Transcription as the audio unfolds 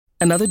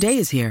Another day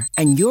is here,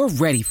 and you're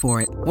ready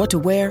for it. What to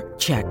wear?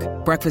 Check.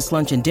 Breakfast,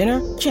 lunch, and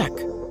dinner? Check.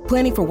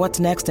 Planning for what's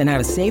next and how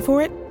to save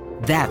for it?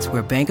 That's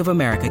where Bank of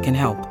America can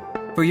help.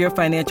 For your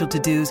financial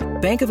to-dos,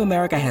 Bank of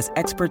America has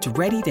experts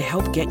ready to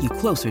help get you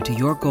closer to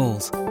your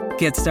goals.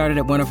 Get started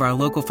at one of our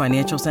local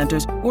financial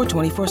centers or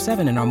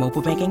 24/7 in our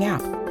mobile banking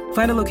app.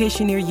 Find a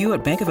location near you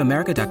at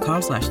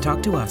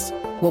bankofamerica.com/talktous.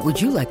 What would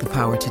you like the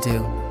power to do?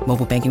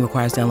 Mobile banking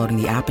requires downloading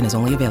the app and is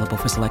only available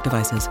for select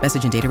devices.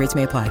 Message and data rates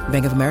may apply.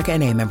 Bank of America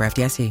N.A., member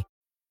FDIC.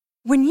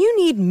 When you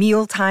need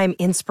mealtime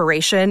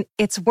inspiration,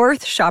 it's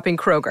worth shopping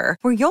Kroger,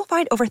 where you'll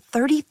find over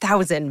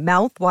 30,000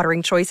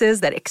 mouth-watering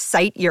choices that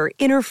excite your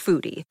inner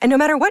foodie. And no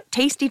matter what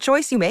tasty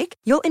choice you make,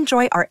 you'll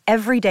enjoy our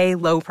everyday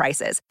low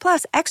prices,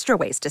 plus extra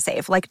ways to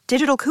save, like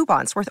digital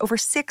coupons worth over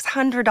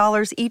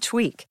 $600 each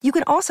week. You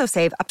can also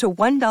save up to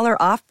 $1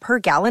 off per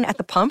gallon at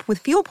the pump with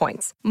fuel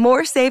points.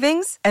 More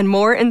savings and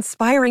more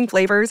inspiring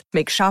flavors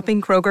make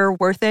shopping Kroger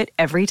worth it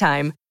every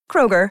time.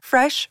 Kroger,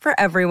 fresh for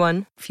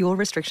everyone. Fuel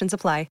restrictions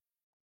apply.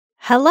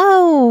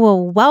 Hello,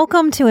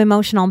 welcome to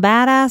Emotional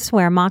Badass,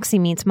 where Moxie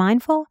meets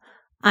Mindful.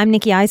 I'm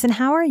Nikki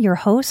Eisenhower, your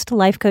host,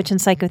 life coach, and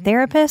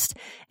psychotherapist.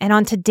 And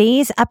on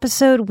today's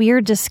episode,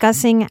 we're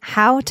discussing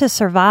how to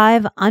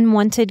survive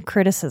unwanted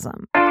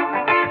criticism.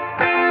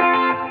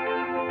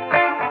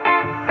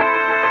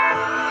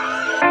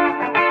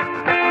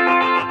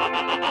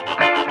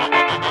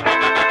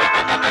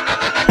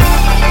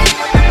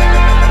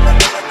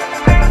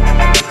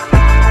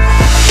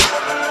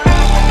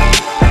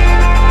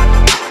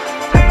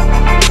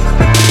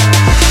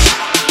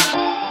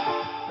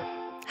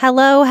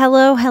 Hello,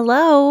 hello,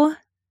 hello.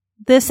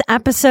 This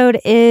episode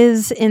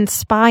is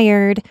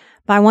inspired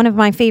by one of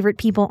my favorite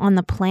people on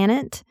the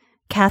planet,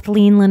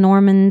 Kathleen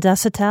Lenormand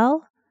Desautels.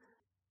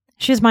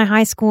 She's my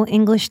high school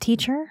English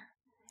teacher,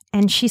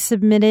 and she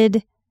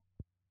submitted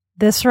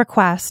this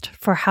request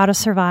for how to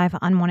survive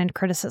unwanted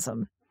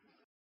criticism.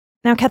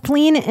 Now,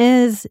 Kathleen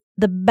is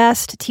the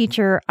best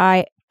teacher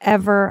I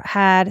ever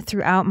had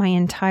throughout my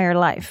entire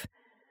life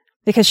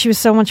because she was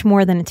so much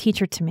more than a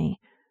teacher to me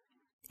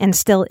and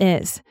still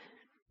is.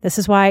 This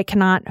is why I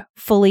cannot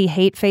fully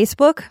hate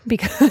Facebook,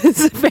 because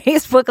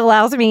Facebook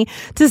allows me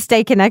to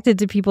stay connected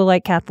to people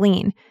like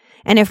Kathleen.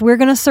 And if we're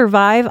going to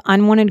survive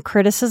unwanted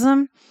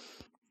criticism,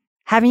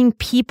 having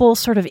people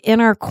sort of in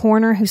our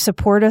corner who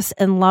support us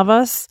and love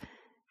us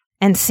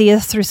and see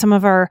us through some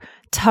of our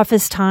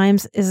toughest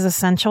times is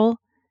essential.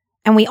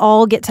 And we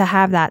all get to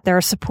have that. There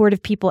are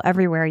supportive people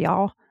everywhere,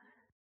 y'all.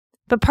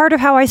 But part of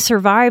how I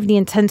survived the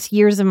intense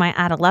years of my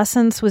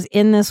adolescence was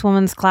in this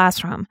woman's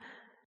classroom.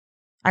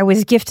 I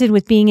was gifted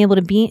with being able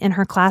to be in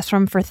her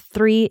classroom for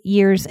 3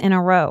 years in a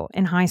row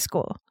in high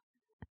school.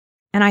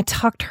 And I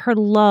tucked her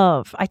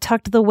love. I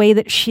tucked the way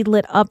that she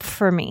lit up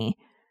for me.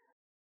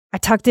 I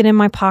tucked it in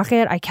my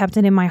pocket. I kept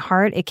it in my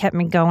heart. It kept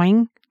me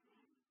going.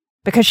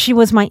 Because she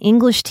was my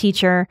English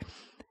teacher,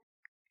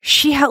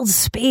 she held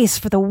space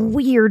for the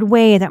weird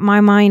way that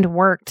my mind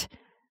worked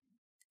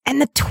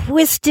and the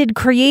twisted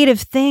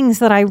creative things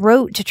that I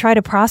wrote to try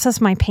to process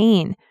my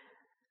pain.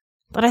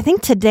 But I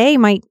think today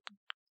might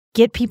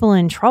get people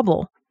in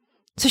trouble.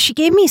 So she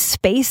gave me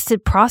space to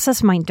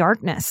process my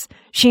darkness.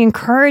 She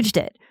encouraged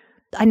it.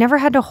 I never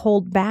had to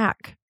hold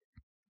back.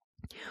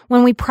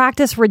 When we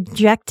practice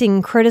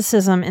rejecting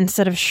criticism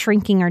instead of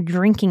shrinking or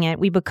drinking it,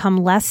 we become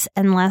less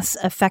and less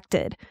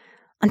affected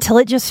until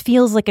it just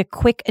feels like a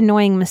quick,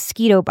 annoying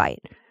mosquito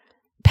bite.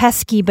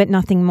 Pesky, but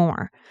nothing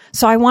more.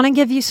 So I want to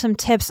give you some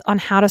tips on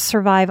how to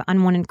survive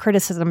unwanted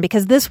criticism,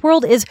 because this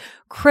world is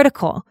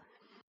critical.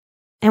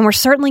 And we're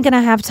certainly going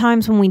to have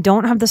times when we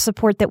don't have the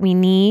support that we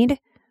need.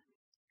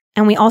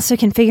 And we also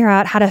can figure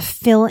out how to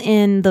fill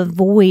in the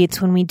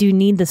voids when we do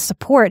need the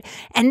support.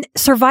 And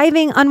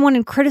surviving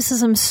unwanted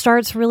criticism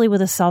starts really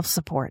with a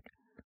self-support.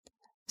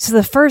 So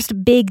the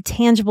first big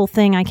tangible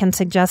thing I can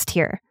suggest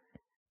here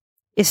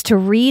is to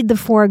read the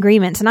 4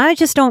 agreements. And I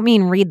just don't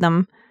mean read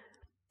them.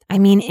 I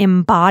mean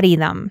embody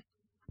them.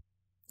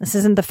 This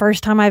isn't the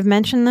first time I've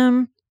mentioned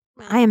them.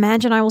 I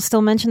imagine I will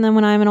still mention them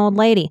when I'm an old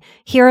lady.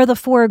 Here are the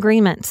 4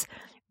 agreements.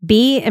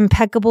 Be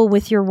impeccable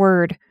with your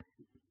word.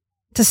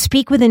 To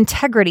speak with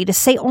integrity, to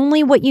say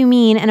only what you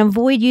mean and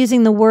avoid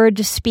using the word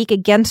to speak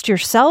against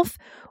yourself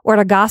or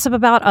to gossip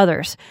about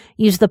others.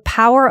 Use the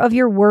power of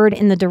your word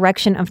in the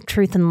direction of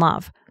truth and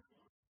love.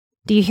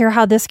 Do you hear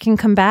how this can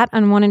combat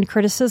unwanted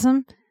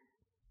criticism?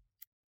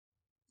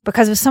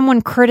 Because if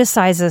someone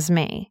criticizes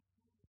me,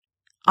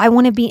 I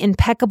want to be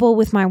impeccable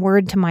with my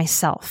word to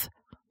myself.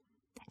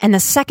 And the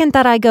second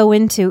that I go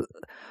into,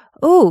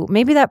 oh,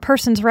 maybe that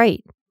person's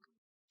right.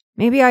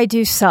 Maybe I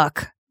do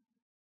suck.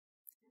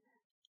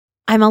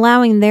 I'm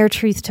allowing their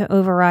truth to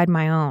override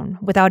my own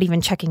without even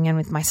checking in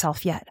with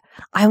myself yet.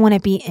 I want to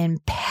be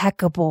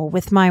impeccable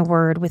with my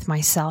word with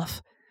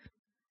myself.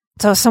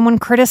 So if someone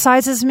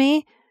criticizes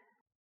me,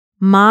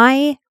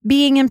 my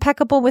being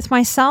impeccable with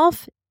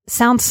myself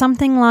sounds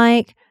something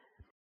like,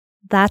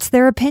 that's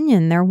their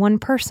opinion. They're one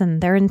person.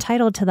 They're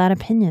entitled to that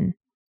opinion.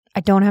 I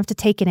don't have to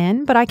take it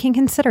in, but I can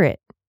consider it.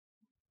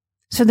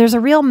 So there's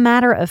a real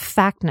matter of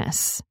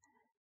factness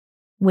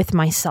with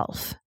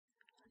myself.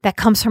 that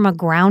comes from a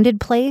grounded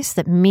place,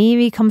 that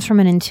maybe comes from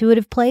an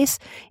intuitive place,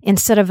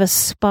 instead of a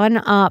spun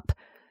up,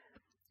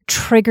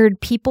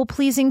 triggered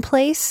people-pleasing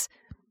place,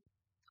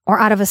 or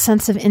out of a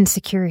sense of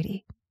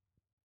insecurity.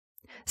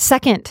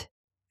 Second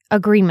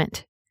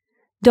agreement,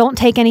 don't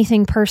take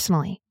anything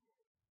personally.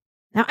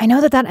 Now, I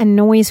know that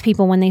annoys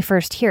people when they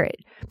first hear it,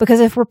 because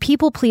if we're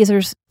people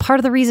pleasers, part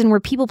of the reason we're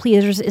people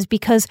pleasers is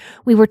because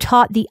we were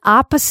taught the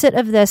opposite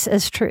of this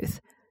as truth.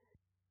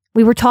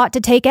 We were taught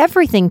to take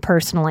everything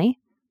personally.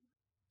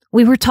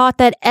 We were taught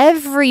that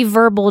every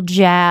verbal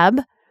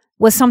jab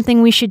was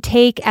something we should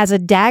take as a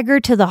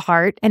dagger to the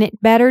heart, and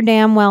it better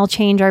damn well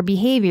change our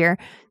behavior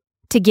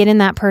to get in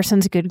that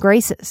person's good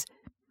graces.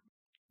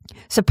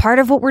 So part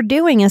of what we're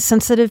doing as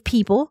sensitive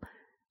people,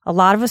 a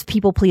lot of us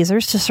people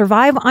pleasers, to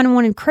survive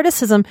unwanted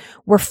criticism,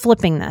 we're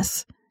flipping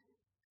this.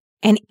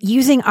 And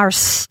using our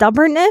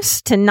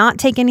stubbornness to not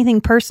take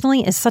anything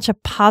personally is such a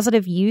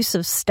positive use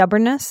of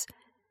stubbornness.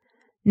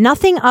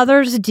 Nothing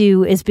others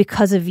do is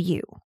because of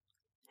you.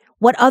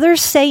 What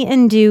others say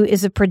and do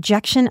is a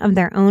projection of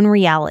their own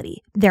reality,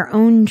 their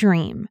own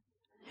dream.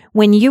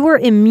 When you are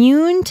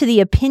immune to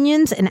the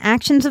opinions and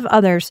actions of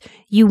others,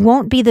 you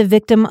won't be the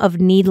victim of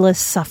needless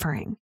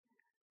suffering.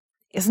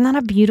 Isn't that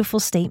a beautiful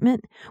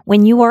statement?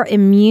 When you are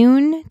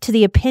immune to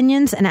the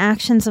opinions and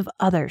actions of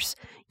others,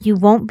 you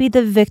won't be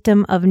the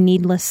victim of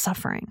needless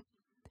suffering.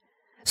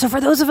 So for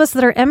those of us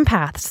that are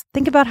empaths,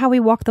 think about how we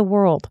walk the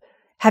world,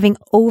 having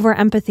over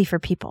empathy for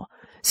people.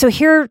 So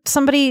here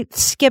somebody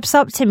skips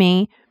up to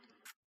me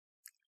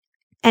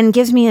and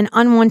gives me an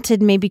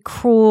unwanted, maybe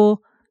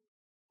cruel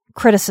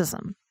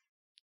criticism.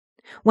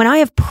 When I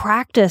have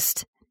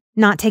practiced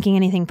not taking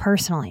anything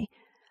personally,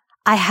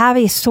 I have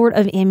a sort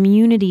of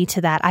immunity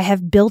to that. I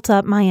have built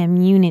up my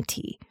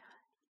immunity.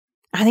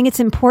 I think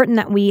it's important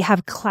that we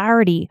have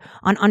clarity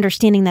on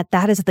understanding that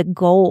that is the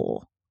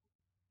goal,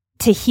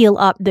 to heal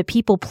up the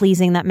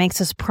people-pleasing that makes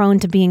us prone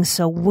to being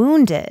so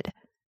wounded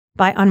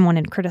by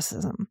unwanted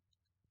criticism.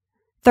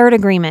 Third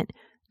agreement,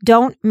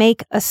 don't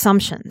make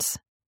assumptions.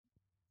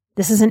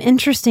 This is an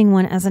interesting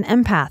one as an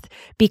empath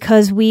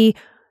because we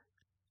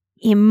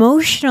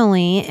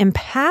emotionally,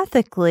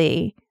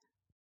 empathically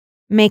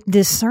make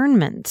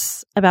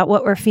discernments about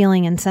what we're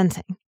feeling and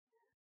sensing.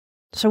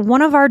 So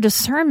one of our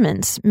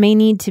discernments may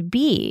need to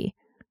be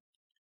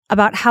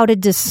about how to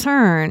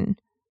discern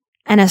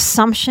an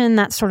assumption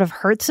that sort of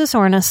hurts us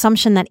or an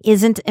assumption that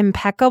isn't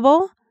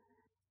impeccable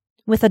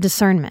with a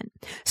discernment.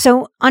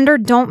 So under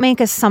Don't Make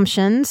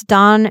Assumptions,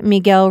 Don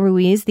Miguel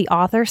Ruiz, the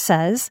author,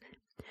 says,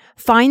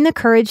 find the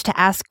courage to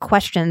ask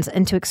questions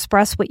and to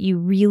express what you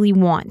really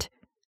want.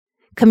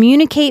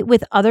 Communicate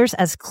with others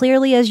as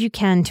clearly as you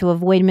can to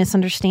avoid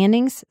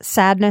misunderstandings,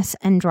 sadness,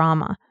 and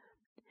drama.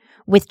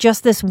 With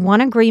just this one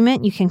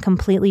agreement, you can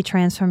completely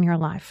transform your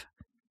life.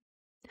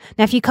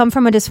 Now, if you come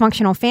from a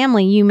dysfunctional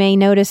family, you may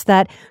notice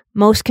that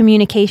most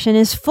communication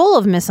is full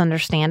of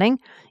misunderstanding,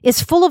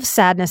 is full of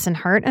sadness and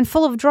hurt, and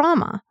full of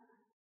drama.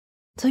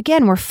 So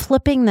again, we're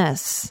flipping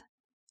this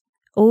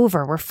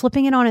over. We're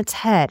flipping it on its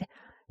head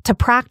to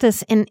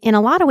practice in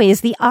a lot of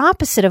ways the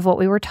opposite of what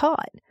we were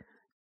taught.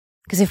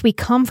 Because if we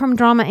come from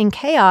drama and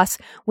chaos,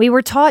 we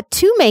were taught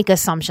to make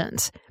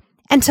assumptions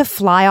and to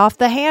fly off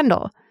the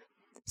handle.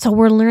 So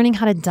we're learning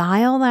how to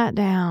dial that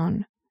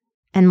down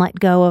and let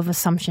go of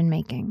assumption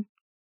making.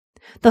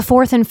 The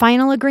fourth and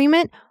final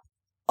agreement,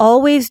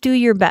 always do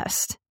your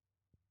best.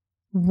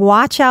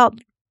 Watch out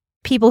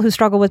people who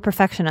struggle with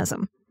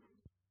perfectionism.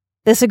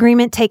 This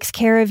agreement takes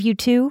care of you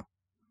too,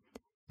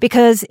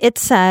 because it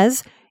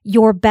says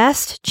your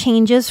best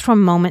changes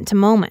from moment to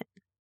moment.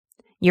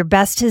 Your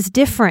best is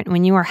different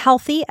when you are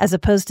healthy as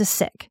opposed to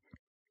sick.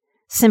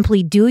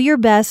 Simply do your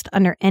best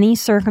under any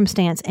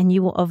circumstance and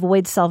you will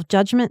avoid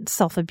self-judgment,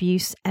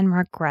 self-abuse, and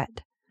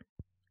regret.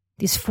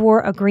 These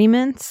 4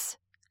 agreements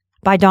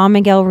by Don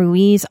Miguel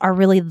Ruiz are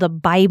really the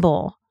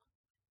Bible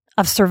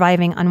of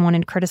surviving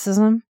unwanted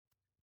criticism.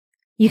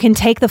 You can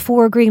take the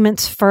 4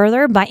 agreements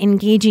further by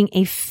engaging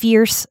a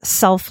fierce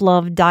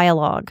self-love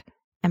dialogue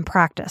and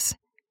practice.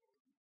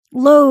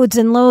 Loads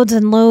and loads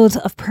and loads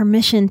of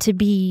permission to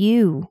be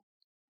you.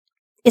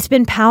 It's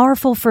been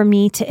powerful for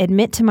me to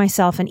admit to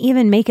myself and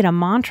even make it a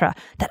mantra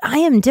that I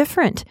am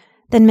different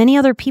than many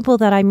other people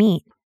that I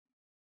meet.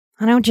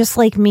 I know just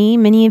like me,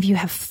 many of you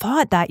have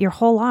fought that your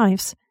whole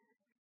lives.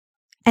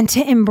 And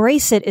to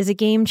embrace it is a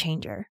game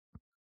changer.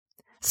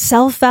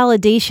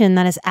 Self-validation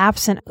that is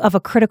absent of a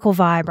critical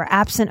vibe or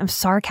absent of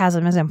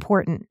sarcasm is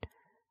important.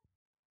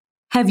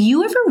 Have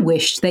you ever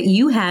wished that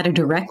you had a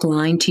direct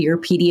line to your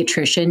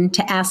pediatrician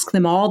to ask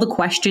them all the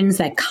questions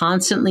that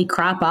constantly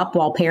crop up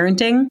while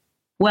parenting?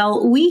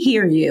 Well, we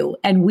hear you,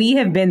 and we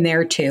have been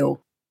there too.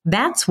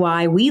 That's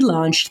why we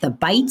launched the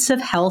Bites of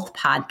Health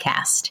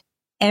podcast.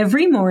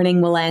 Every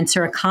morning, we'll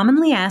answer a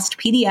commonly asked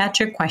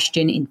pediatric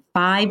question in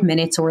 5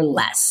 minutes or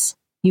less.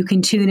 You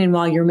can tune in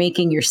while you're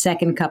making your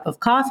second cup of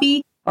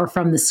coffee or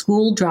from the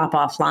school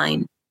drop-off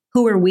line.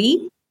 Who are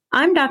we?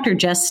 I'm Dr.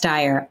 Jess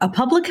Steyer, a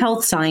public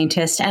health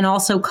scientist and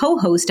also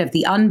co-host of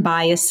the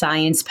Unbiased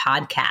Science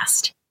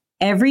podcast.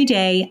 Every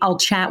day, I'll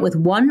chat with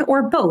one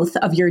or both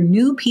of your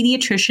new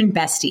pediatrician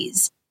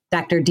besties,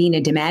 Dr.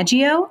 Dina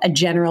DiMaggio, a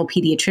general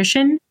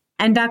pediatrician,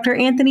 and Dr.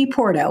 Anthony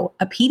Porto,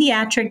 a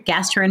pediatric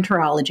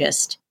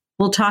gastroenterologist.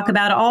 We'll talk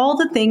about all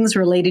the things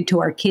related to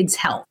our kids'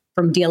 health,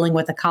 from dealing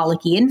with a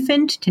colicky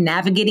infant to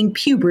navigating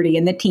puberty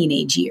in the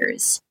teenage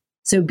years.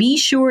 So be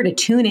sure to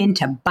tune in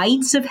to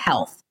Bites of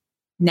Health,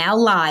 now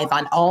live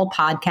on all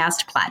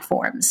podcast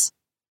platforms.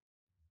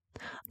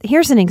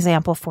 Here's an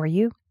example for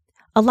you.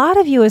 A lot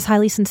of you as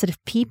highly sensitive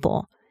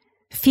people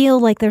feel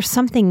like there's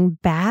something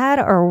bad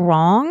or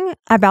wrong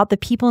about the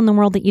people in the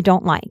world that you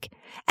don't like,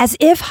 as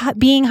if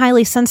being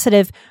highly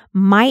sensitive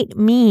might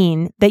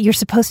mean that you're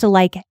supposed to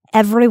like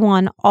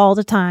everyone all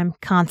the time,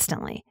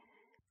 constantly.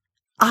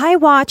 I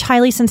watch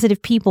highly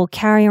sensitive people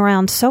carry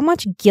around so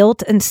much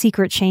guilt and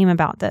secret shame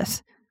about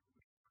this.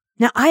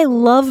 Now, I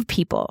love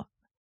people.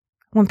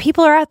 When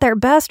people are at their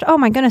best, oh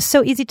my goodness,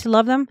 so easy to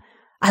love them.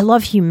 I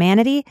love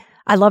humanity.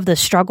 I love the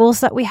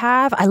struggles that we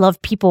have. I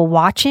love people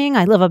watching.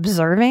 I love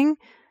observing.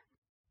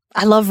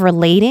 I love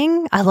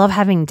relating. I love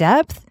having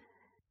depth.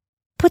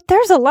 But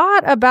there's a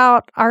lot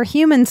about our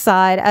human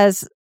side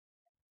as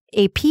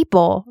a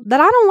people that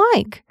I don't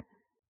like.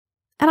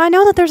 And I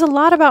know that there's a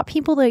lot about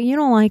people that you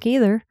don't like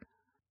either.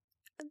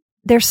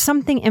 There's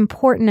something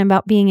important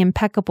about being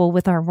impeccable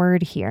with our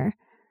word here.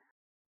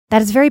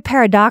 That is very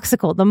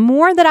paradoxical. The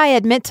more that I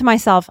admit to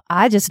myself,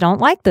 I just don't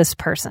like this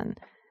person,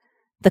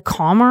 the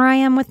calmer I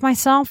am with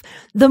myself,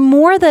 the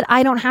more that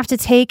I don't have to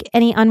take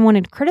any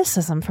unwanted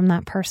criticism from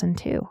that person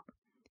too.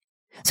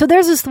 So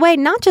there's this way,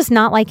 not just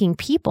not liking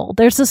people,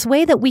 there's this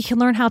way that we can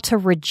learn how to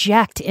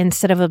reject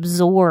instead of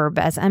absorb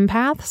as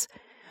empaths.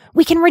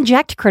 We can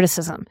reject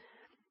criticism.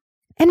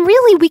 And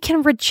really, we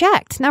can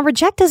reject. Now,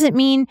 reject doesn't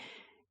mean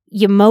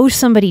you mow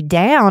somebody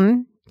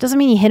down. Doesn't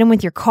mean you hit them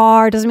with your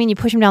car. Doesn't mean you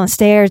push them down the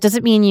stairs.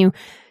 Doesn't mean you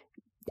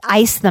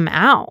ice them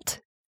out.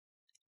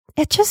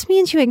 It just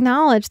means you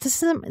acknowledge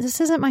this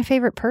isn't my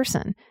favorite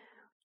person,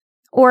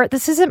 or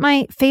this isn't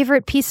my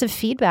favorite piece of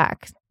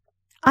feedback.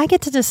 I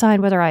get to decide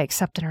whether I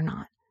accept it or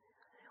not.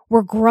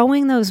 We're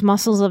growing those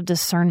muscles of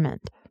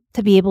discernment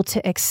to be able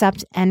to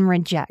accept and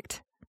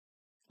reject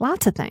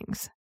lots of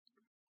things.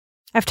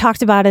 I've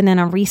talked about it in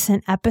a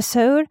recent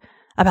episode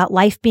about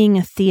life being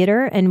a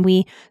theater, and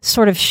we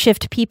sort of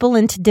shift people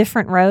into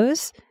different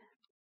rows.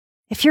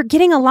 If you're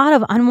getting a lot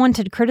of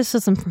unwanted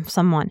criticism from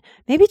someone,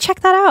 maybe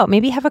check that out.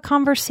 Maybe have a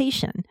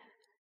conversation.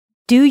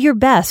 Do your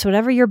best,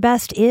 whatever your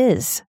best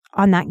is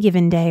on that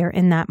given day or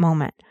in that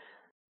moment.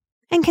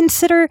 And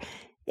consider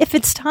if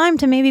it's time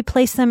to maybe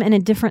place them in a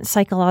different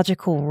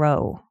psychological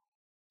row.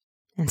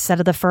 Instead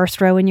of the first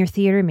row in your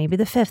theater, maybe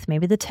the 5th,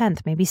 maybe the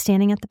 10th, maybe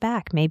standing at the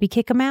back, maybe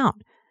kick them out.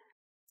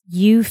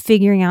 You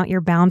figuring out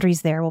your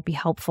boundaries there will be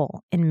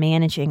helpful in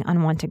managing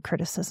unwanted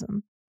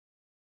criticism.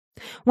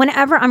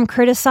 Whenever I'm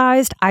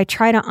criticized, I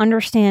try to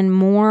understand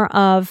more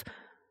of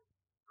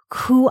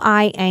who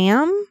I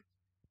am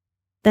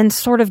than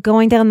sort of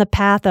going down the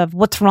path of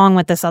what's wrong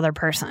with this other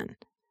person.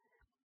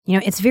 You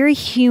know, it's very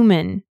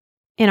human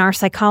in our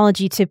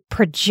psychology to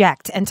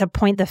project and to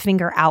point the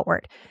finger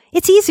outward.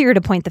 It's easier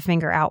to point the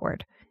finger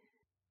outward.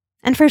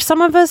 And for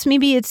some of us,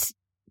 maybe it's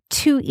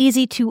too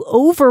easy to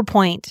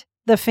overpoint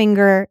the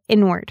finger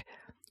inward.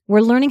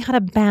 We're learning how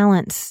to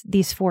balance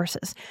these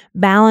forces,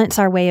 balance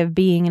our way of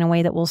being in a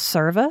way that will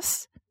serve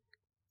us.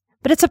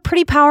 But it's a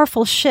pretty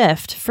powerful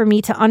shift for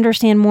me to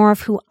understand more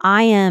of who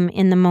I am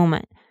in the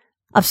moment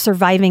of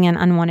surviving an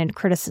unwanted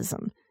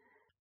criticism.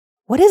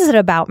 What is it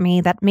about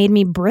me that made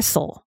me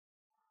bristle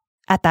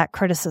at that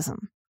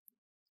criticism?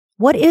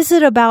 What is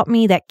it about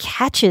me that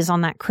catches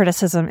on that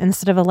criticism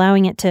instead of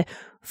allowing it to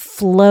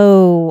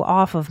flow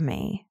off of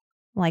me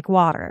like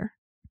water?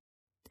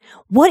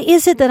 What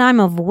is it that I'm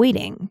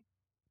avoiding?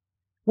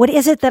 What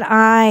is it that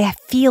I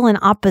feel in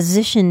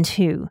opposition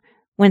to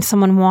when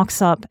someone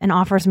walks up and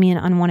offers me an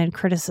unwanted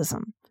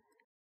criticism?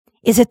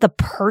 Is it the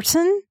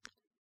person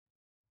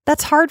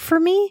that's hard for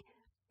me?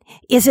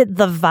 Is it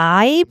the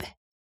vibe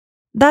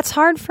that's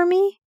hard for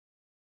me?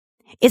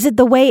 Is it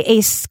the way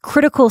a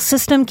critical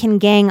system can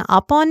gang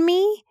up on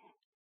me?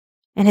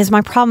 And is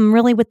my problem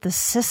really with the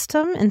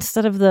system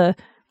instead of the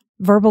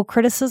verbal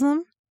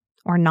criticism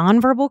or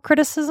nonverbal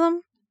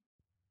criticism?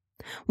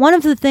 One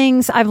of the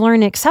things I've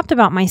learned to accept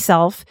about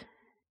myself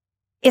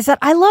is that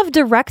I love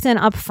direct and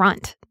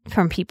upfront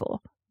from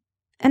people.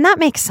 And that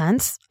makes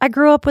sense. I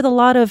grew up with a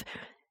lot of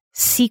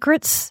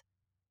secrets,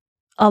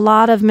 a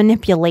lot of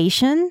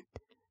manipulation.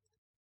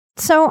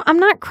 So I'm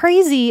not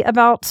crazy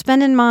about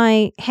spending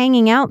my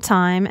hanging out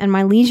time and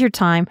my leisure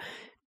time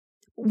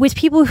with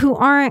people who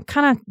aren't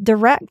kind of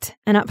direct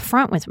and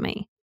upfront with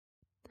me.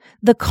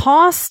 The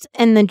cost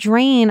and the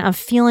drain of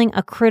feeling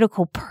a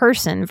critical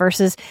person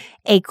versus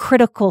a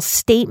critical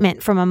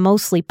statement from a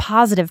mostly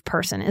positive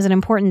person is an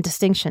important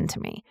distinction to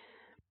me.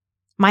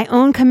 My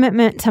own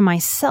commitment to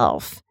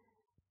myself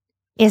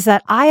is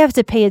that I have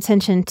to pay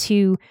attention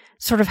to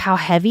sort of how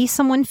heavy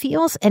someone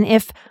feels and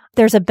if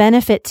there's a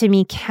benefit to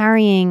me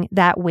carrying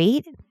that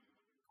weight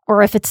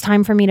or if it's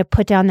time for me to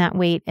put down that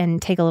weight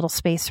and take a little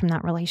space from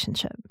that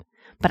relationship.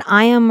 but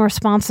I am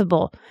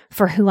responsible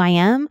for who I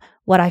am,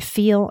 what I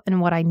feel, and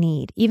what I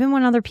need, even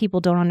when other people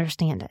don't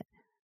understand it.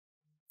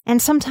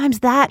 And sometimes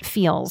that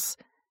feels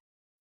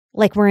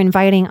like we're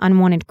inviting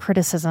unwanted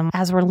criticism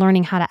as we're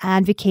learning how to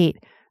advocate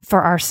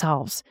for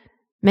ourselves.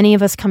 Many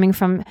of us coming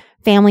from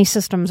family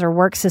systems or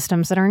work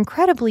systems that are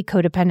incredibly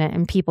codependent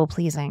and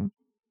people-pleasing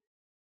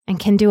and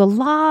can do a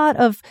lot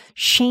of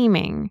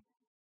shaming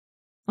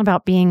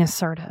about being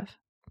assertive.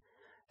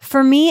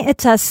 For me,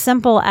 it's as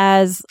simple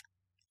as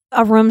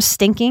a room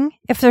stinking.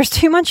 If there's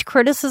too much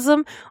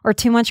criticism or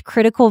too much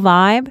critical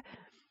vibe,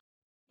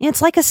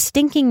 it's like a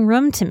stinking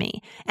room to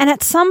me. And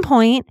at some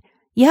point,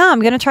 I'm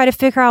going to try to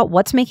figure out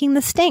what's making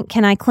the stink.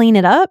 Can I clean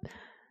it up?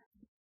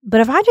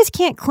 But if I just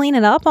can't clean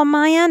it up on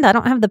my end, I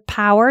don't have the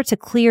power to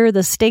clear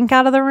the stink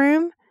out of the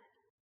room,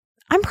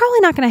 I'm probably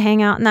not going to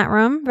hang out in that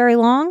room very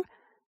long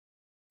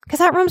because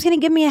that room's going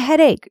to give me a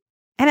headache.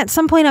 And at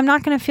some point, I'm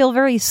not going to feel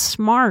very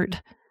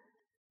smart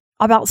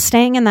about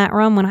staying in that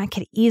room when I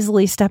could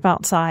easily step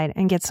outside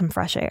and get some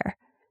fresh air.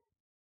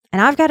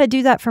 And I've got to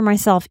do that for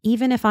myself,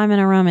 even if I'm in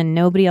a room and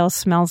nobody else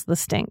smells the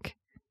stink.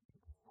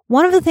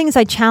 One of the things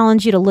I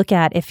challenge you to look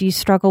at if you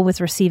struggle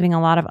with receiving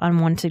a lot of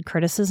unwanted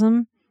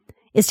criticism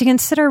is to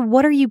consider,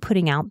 what are you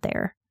putting out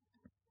there?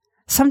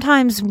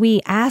 Sometimes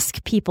we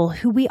ask people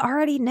who we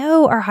already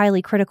know are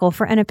highly critical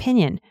for an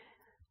opinion,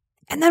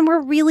 and then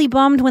we're really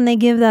bummed when they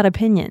give that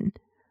opinion.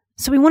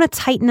 So we want to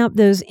tighten up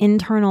those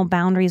internal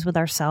boundaries with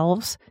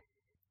ourselves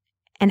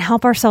and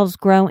help ourselves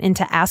grow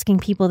into asking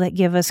people that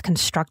give us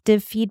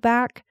constructive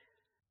feedback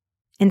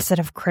instead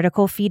of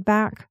critical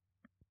feedback.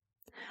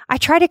 I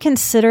try to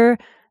consider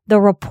the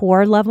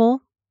rapport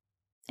level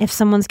if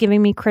someone's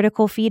giving me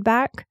critical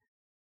feedback.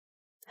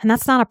 And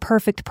that's not a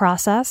perfect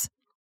process,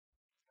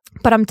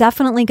 but I'm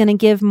definitely going to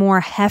give more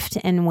heft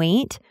and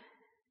weight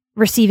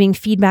receiving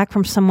feedback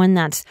from someone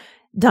that's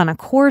done a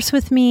course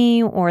with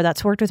me or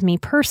that's worked with me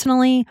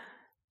personally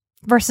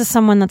versus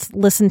someone that's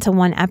listened to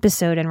one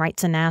episode and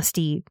writes a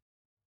nasty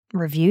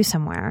review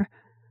somewhere.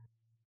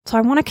 So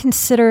I want to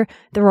consider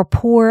the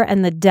rapport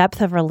and the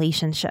depth of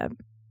relationship.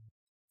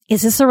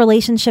 Is this a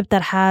relationship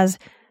that has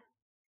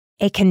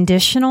a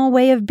conditional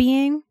way of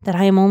being, that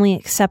I am only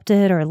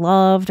accepted or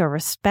loved or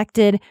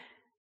respected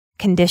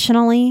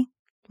conditionally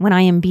when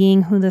I am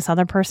being who this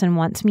other person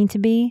wants me to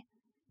be?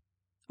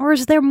 Or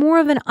is there more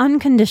of an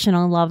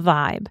unconditional love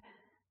vibe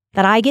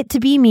that I get to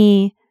be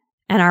me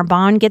and our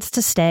bond gets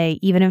to stay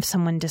even if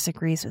someone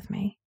disagrees with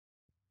me?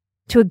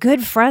 To a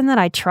good friend that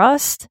I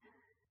trust,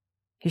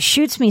 who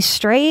shoots me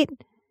straight,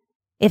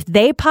 if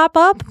they pop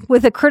up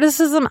with a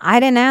criticism I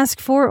didn't ask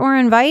for or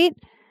invite,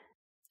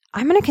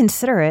 I'm going to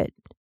consider it.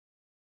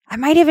 I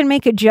might even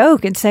make a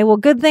joke and say, well,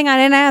 good thing I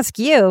didn't ask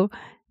you.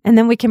 And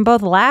then we can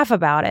both laugh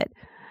about it.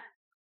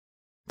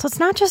 So it's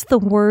not just the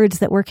words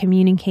that we're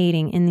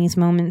communicating in these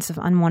moments of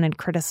unwanted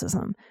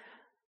criticism.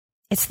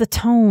 It's the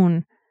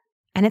tone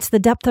and it's the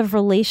depth of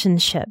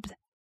relationship.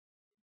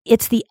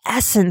 It's the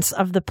essence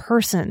of the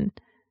person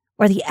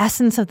or the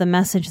essence of the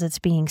message that's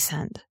being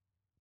sent.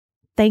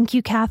 Thank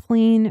you,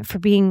 Kathleen, for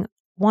being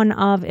one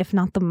of, if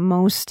not the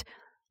most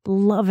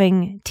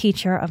loving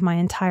teacher of my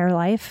entire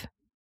life.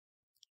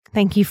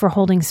 Thank you for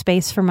holding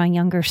space for my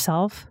younger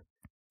self.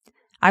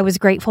 I was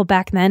grateful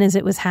back then as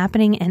it was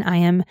happening, and I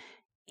am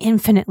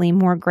infinitely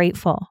more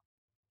grateful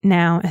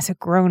now as a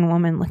grown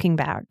woman looking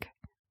back.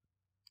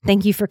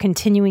 Thank you for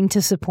continuing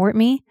to support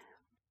me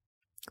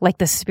like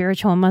the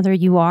spiritual mother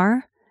you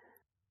are,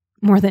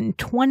 more than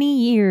 20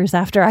 years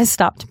after I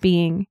stopped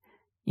being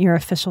your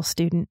official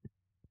student.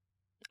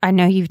 I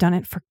know you've done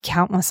it for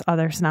countless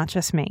others, not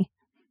just me.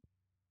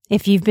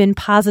 If you've been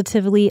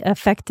positively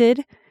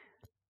affected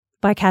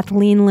by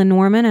Kathleen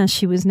Lenormand, as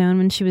she was known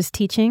when she was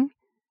teaching,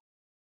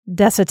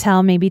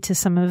 Desatel maybe to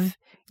some of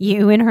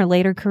you in her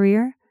later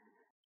career,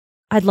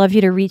 I'd love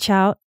you to reach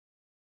out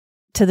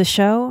to the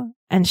show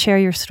and share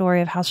your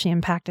story of how she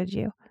impacted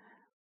you.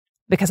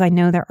 Because I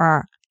know there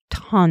are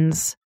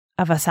tons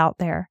of us out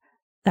there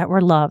that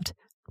were loved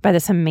by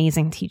this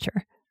amazing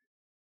teacher.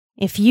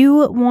 If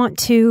you want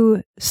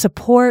to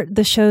support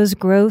the show's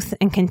growth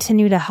and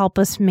continue to help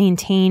us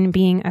maintain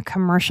being a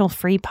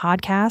commercial-free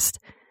podcast,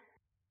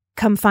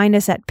 come find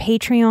us at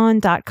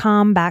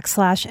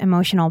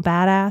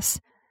patreon.com/emotionalbadass.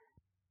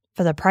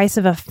 For the price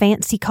of a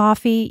fancy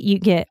coffee, you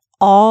get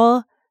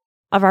all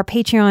of our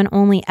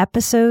Patreon-only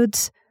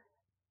episodes.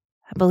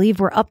 I believe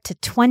we're up to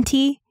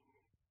 20.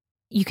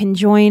 You can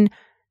join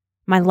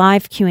my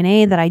live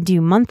Q&A that I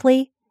do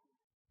monthly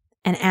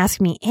and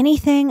ask me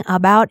anything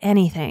about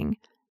anything.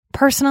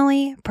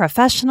 Personally,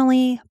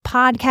 professionally,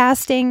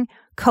 podcasting,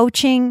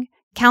 coaching,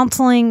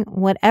 counseling,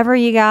 whatever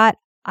you got,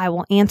 I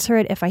will answer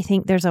it if I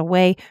think there's a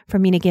way for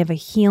me to give a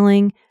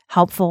healing,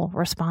 helpful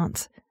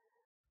response.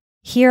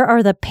 Here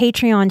are the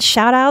Patreon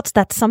shout outs.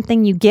 That's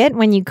something you get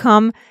when you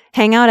come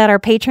hang out at our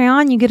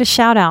Patreon. You get a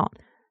shout out.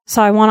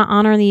 So I want to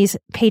honor these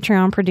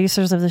Patreon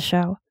producers of the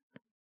show.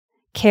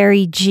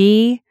 Carrie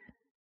G,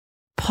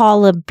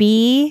 Paula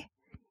B,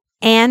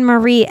 Anne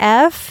Marie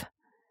F,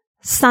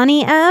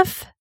 Sunny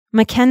F,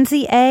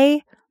 Mackenzie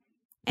A,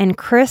 and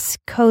Chris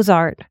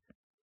Cozart.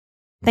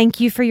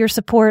 Thank you for your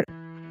support,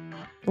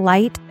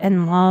 light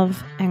and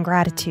love and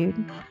gratitude.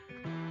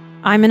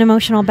 I'm an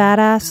emotional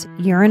badass,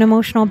 you're an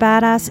emotional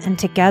badass, and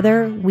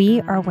together we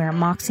are where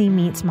Moxie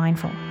meets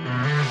mindful.